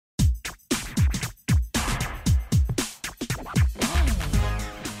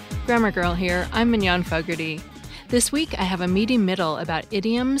Grammar Girl here. I'm Mignon Fogarty. This week I have a meaty middle about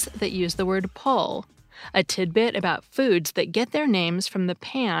idioms that use the word pull, a tidbit about foods that get their names from the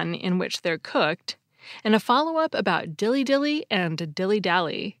pan in which they're cooked, and a follow-up about dilly-dilly and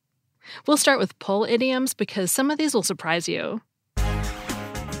dilly-dally. We'll start with pull idioms because some of these will surprise you.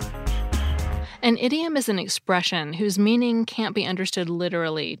 An idiom is an expression whose meaning can't be understood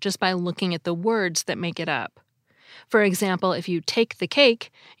literally just by looking at the words that make it up. For example, if you take the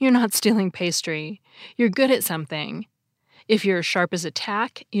cake, you're not stealing pastry. You're good at something. If you're sharp as a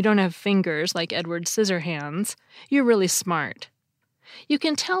tack, you don't have fingers like Edward Scissorhands. You're really smart. You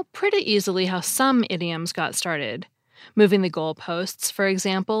can tell pretty easily how some idioms got started. Moving the goalposts, for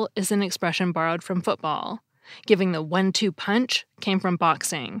example, is an expression borrowed from football. Giving the 1-2 punch came from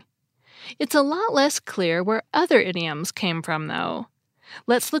boxing. It's a lot less clear where other idioms came from, though.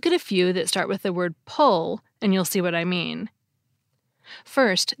 Let's look at a few that start with the word pull, and you'll see what I mean.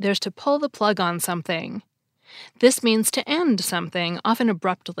 First, there's to pull the plug on something. This means to end something, often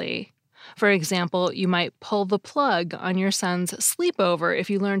abruptly. For example, you might pull the plug on your son's sleepover if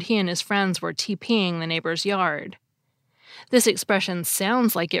you learned he and his friends were TPing the neighbor's yard. This expression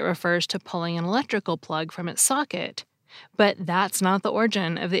sounds like it refers to pulling an electrical plug from its socket, but that's not the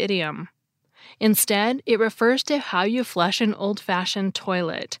origin of the idiom. Instead, it refers to how you flush an old-fashioned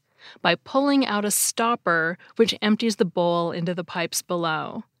toilet, by pulling out a stopper which empties the bowl into the pipes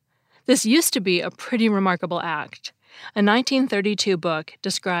below. This used to be a pretty remarkable act. A 1932 book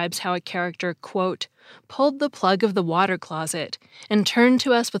describes how a character, quote, pulled the plug of the water closet and turned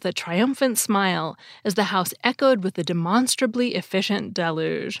to us with a triumphant smile as the house echoed with the demonstrably efficient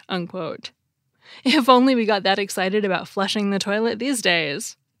deluge, unquote. If only we got that excited about flushing the toilet these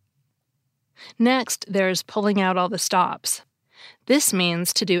days. Next, there's pulling out all the stops. This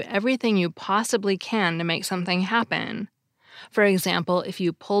means to do everything you possibly can to make something happen. For example, if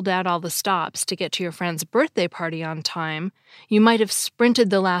you pulled out all the stops to get to your friend's birthday party on time, you might have sprinted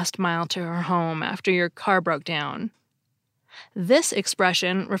the last mile to her home after your car broke down. This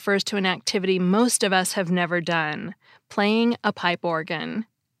expression refers to an activity most of us have never done, playing a pipe organ.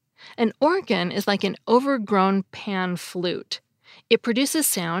 An organ is like an overgrown pan flute. It produces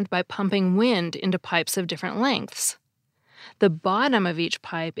sound by pumping wind into pipes of different lengths. The bottom of each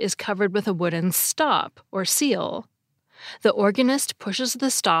pipe is covered with a wooden stop, or seal. The organist pushes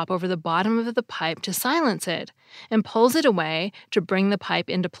the stop over the bottom of the pipe to silence it, and pulls it away to bring the pipe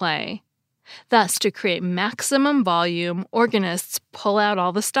into play. Thus, to create maximum volume, organists pull out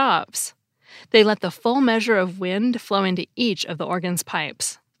all the stops. They let the full measure of wind flow into each of the organ's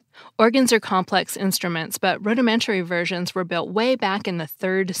pipes. Organs are complex instruments, but rudimentary versions were built way back in the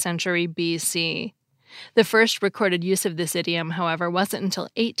 3rd century BC. The first recorded use of this idiom, however, wasn't until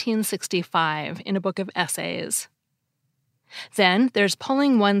 1865 in a book of essays. Then there's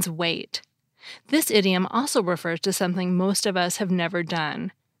pulling one's weight. This idiom also refers to something most of us have never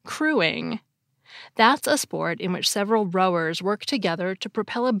done, crewing. That's a sport in which several rowers work together to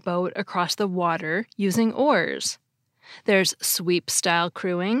propel a boat across the water using oars. There's sweep-style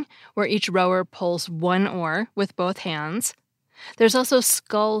crewing, where each rower pulls one oar with both hands. There's also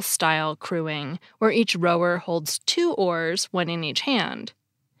scull-style crewing, where each rower holds 2 oars, one in each hand.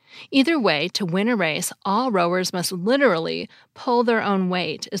 Either way, to win a race, all rowers must literally pull their own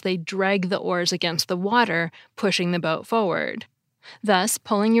weight as they drag the oars against the water, pushing the boat forward. Thus,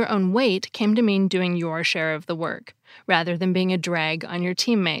 pulling your own weight came to mean doing your share of the work, rather than being a drag on your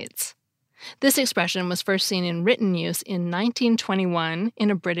teammates. This expression was first seen in written use in 1921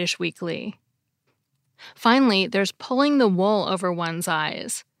 in a British weekly. Finally, there's pulling the wool over one's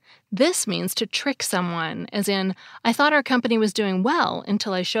eyes. This means to trick someone, as in, I thought our company was doing well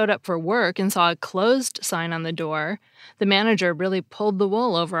until I showed up for work and saw a closed sign on the door. The manager really pulled the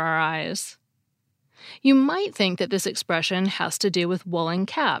wool over our eyes. You might think that this expression has to do with woolen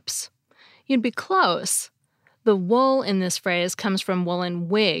caps. You'd be close. The wool in this phrase comes from woolen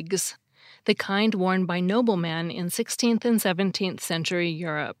wigs, the kind worn by noblemen in 16th and 17th century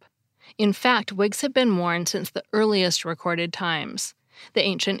Europe. In fact, wigs have been worn since the earliest recorded times. The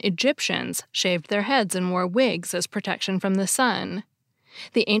ancient Egyptians shaved their heads and wore wigs as protection from the sun.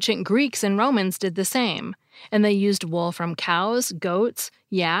 The ancient Greeks and Romans did the same, and they used wool from cows, goats,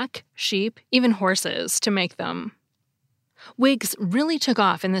 yak, sheep, even horses to make them. Wigs really took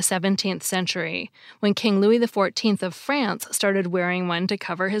off in the 17th century, when King Louis XIV of France started wearing one to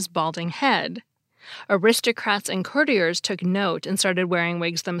cover his balding head. Aristocrats and courtiers took note and started wearing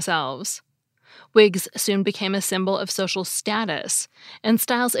wigs themselves. Wigs soon became a symbol of social status, and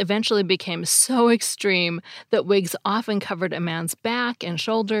styles eventually became so extreme that wigs often covered a man's back and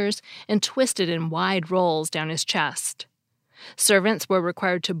shoulders and twisted in wide rolls down his chest. Servants were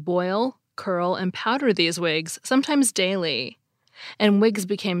required to boil, curl, and powder these wigs, sometimes daily. And wigs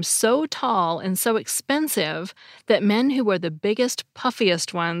became so tall and so expensive that men who wore the biggest,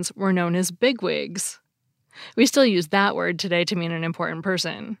 puffiest ones were known as bigwigs. We still use that word today to mean an important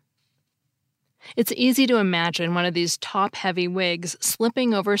person. It's easy to imagine one of these top-heavy wigs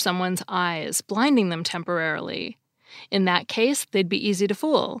slipping over someone's eyes, blinding them temporarily. In that case, they'd be easy to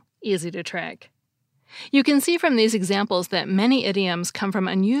fool, easy to trick. You can see from these examples that many idioms come from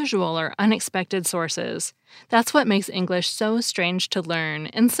unusual or unexpected sources. That's what makes English so strange to learn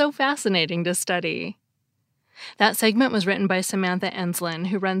and so fascinating to study. That segment was written by Samantha Ensslin,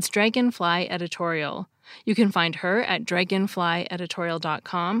 who runs Dragonfly Editorial. You can find her at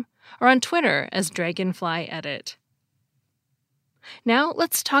dragonflyeditorial.com or on Twitter as DragonflyEdit. Now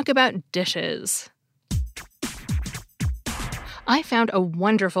let's talk about dishes. I found a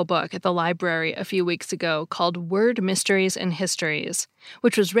wonderful book at the library a few weeks ago called Word Mysteries and Histories,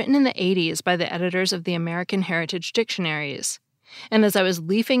 which was written in the 80s by the editors of the American Heritage Dictionaries. And as I was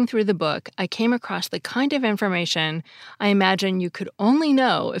leafing through the book, I came across the kind of information I imagine you could only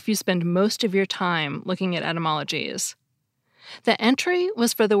know if you spend most of your time looking at etymologies. The entry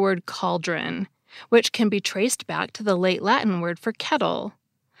was for the word cauldron, which can be traced back to the late Latin word for kettle.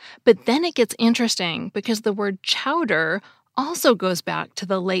 But then it gets interesting because the word chowder also goes back to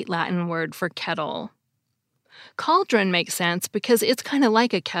the late Latin word for kettle. Cauldron makes sense because it's kind of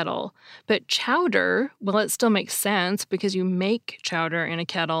like a kettle, but chowder, well, it still makes sense because you make chowder in a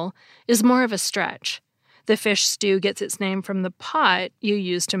kettle, is more of a stretch. The fish stew gets its name from the pot you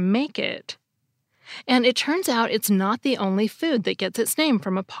use to make it. And it turns out it's not the only food that gets its name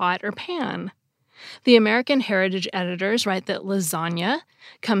from a pot or pan. The American Heritage editors write that lasagna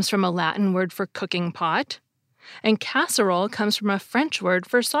comes from a Latin word for cooking pot, and casserole comes from a French word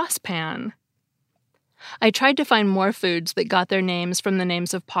for saucepan. I tried to find more foods that got their names from the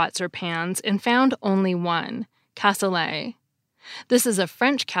names of pots or pans and found only one, cassoulet. This is a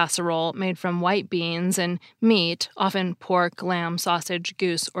French casserole made from white beans and meat, often pork, lamb, sausage,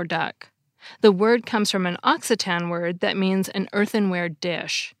 goose, or duck. The word comes from an Occitan word that means an earthenware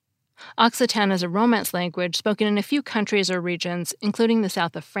dish. Occitan is a Romance language spoken in a few countries or regions, including the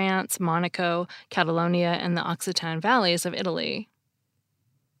south of France, Monaco, Catalonia, and the Occitan valleys of Italy.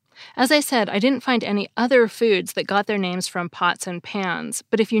 As I said, I didn't find any other foods that got their names from pots and pans,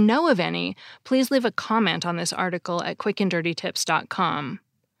 but if you know of any, please leave a comment on this article at quickanddirtytips.com.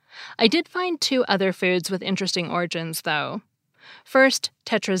 I did find two other foods with interesting origins, though. First,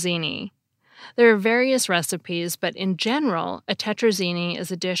 tetrazzini. There are various recipes, but in general, a tetrazzini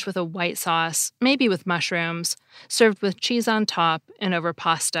is a dish with a white sauce, maybe with mushrooms, served with cheese on top and over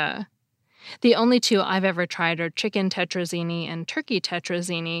pasta. The only two I've ever tried are chicken tetrazzini and turkey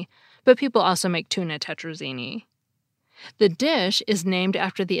tetrazzini, but people also make tuna tetrazzini. The dish is named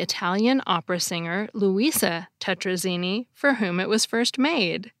after the Italian opera singer Luisa Tetrazzini, for whom it was first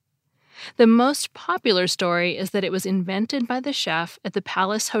made. The most popular story is that it was invented by the chef at the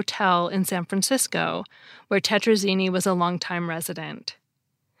Palace Hotel in San Francisco, where Tetrazzini was a longtime resident.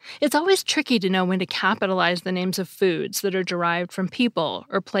 It's always tricky to know when to capitalize the names of foods that are derived from people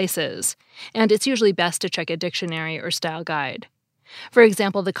or places, and it's usually best to check a dictionary or style guide. For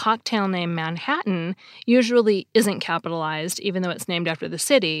example, the cocktail name Manhattan usually isn't capitalized, even though it's named after the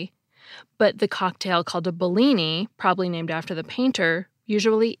city, but the cocktail called a Bellini, probably named after the painter,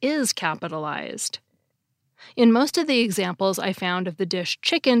 usually is capitalized. In most of the examples I found of the dish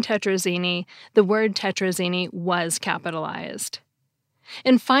chicken tetrazzini, the word tetrazzini was capitalized.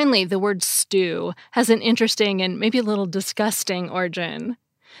 And finally, the word stew has an interesting and maybe a little disgusting origin.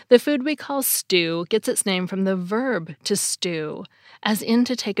 The food we call stew gets its name from the verb to stew, as in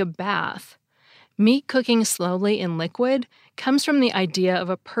to take a bath. Meat cooking slowly in liquid comes from the idea of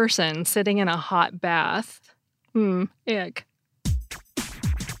a person sitting in a hot bath. Ick.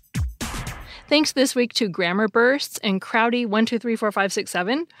 Thanks this week to Grammar Bursts and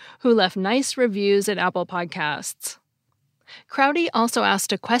Crowdy12345667, who left nice reviews at Apple Podcasts. Crowdy also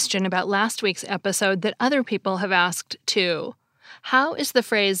asked a question about last week's episode that other people have asked too. How is the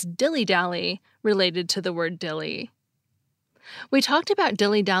phrase dilly-dally related to the word dilly? We talked about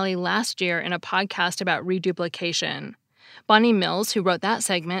dilly-dally last year in a podcast about reduplication. Bonnie Mills, who wrote that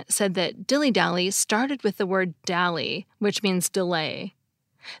segment, said that dilly-dally started with the word dally, which means delay.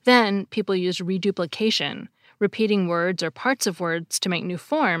 Then people used reduplication, repeating words or parts of words to make new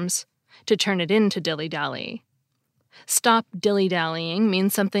forms, to turn it into dilly-dally. Stop dilly-dallying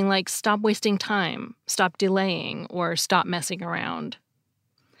means something like stop wasting time, stop delaying, or stop messing around.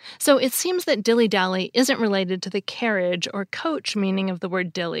 So it seems that dilly-dally isn't related to the carriage or coach meaning of the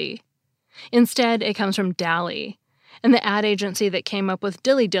word dilly. Instead, it comes from dally, And the ad agency that came up with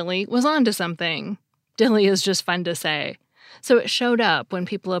Dilly Dilly was onto something. Dilly is just fun to say. So it showed up when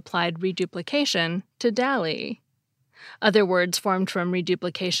people applied reduplication to dally. Other words formed from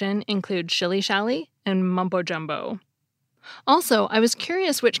reduplication include shilly-shally and mumbo-jumbo. Also, I was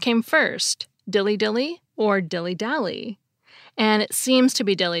curious which came first, dilly-dilly or dilly-dally. And it seems to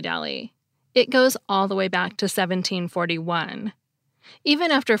be dilly-dally. It goes all the way back to 1741.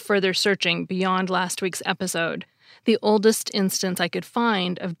 Even after further searching beyond last week's episode, the oldest instance I could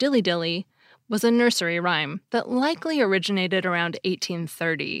find of dilly-dilly was a nursery rhyme that likely originated around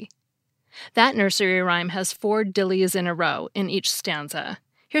 1830. That nursery rhyme has 4 dillies in a row in each stanza.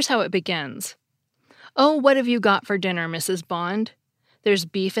 Here's how it begins. "Oh, what have you got for dinner, Mrs. Bond? There's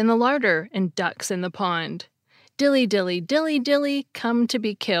beef in the larder and ducks in the pond. Dilly, dilly, dilly, dilly, come to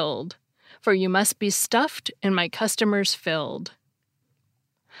be killed. For you must be stuffed and my customers filled."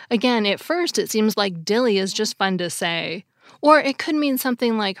 Again, at first it seems like dilly is just fun to say, or it could mean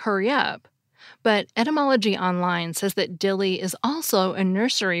something like hurry up. But Etymology Online says that dilly is also a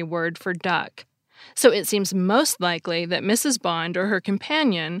nursery word for duck. So it seems most likely that Mrs. Bond or her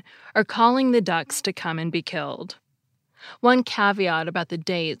companion are calling the ducks to come and be killed. One caveat about the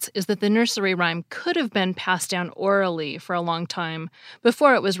dates is that the nursery rhyme could have been passed down orally for a long time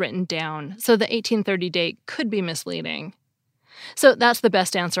before it was written down, so the 1830 date could be misleading. So that's the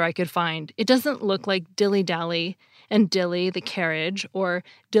best answer I could find. It doesn't look like dilly-dally and dilly, the carriage, or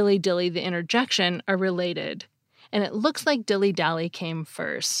dilly-dilly, the interjection, are related. And it looks like dilly-dally came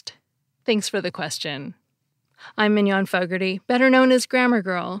first. Thanks for the question. I'm Mignon Fogarty, better known as Grammar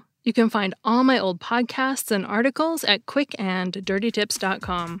Girl. You can find all my old podcasts and articles at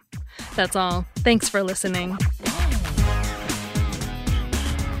quickanddirtytips.com. That's all. Thanks for listening.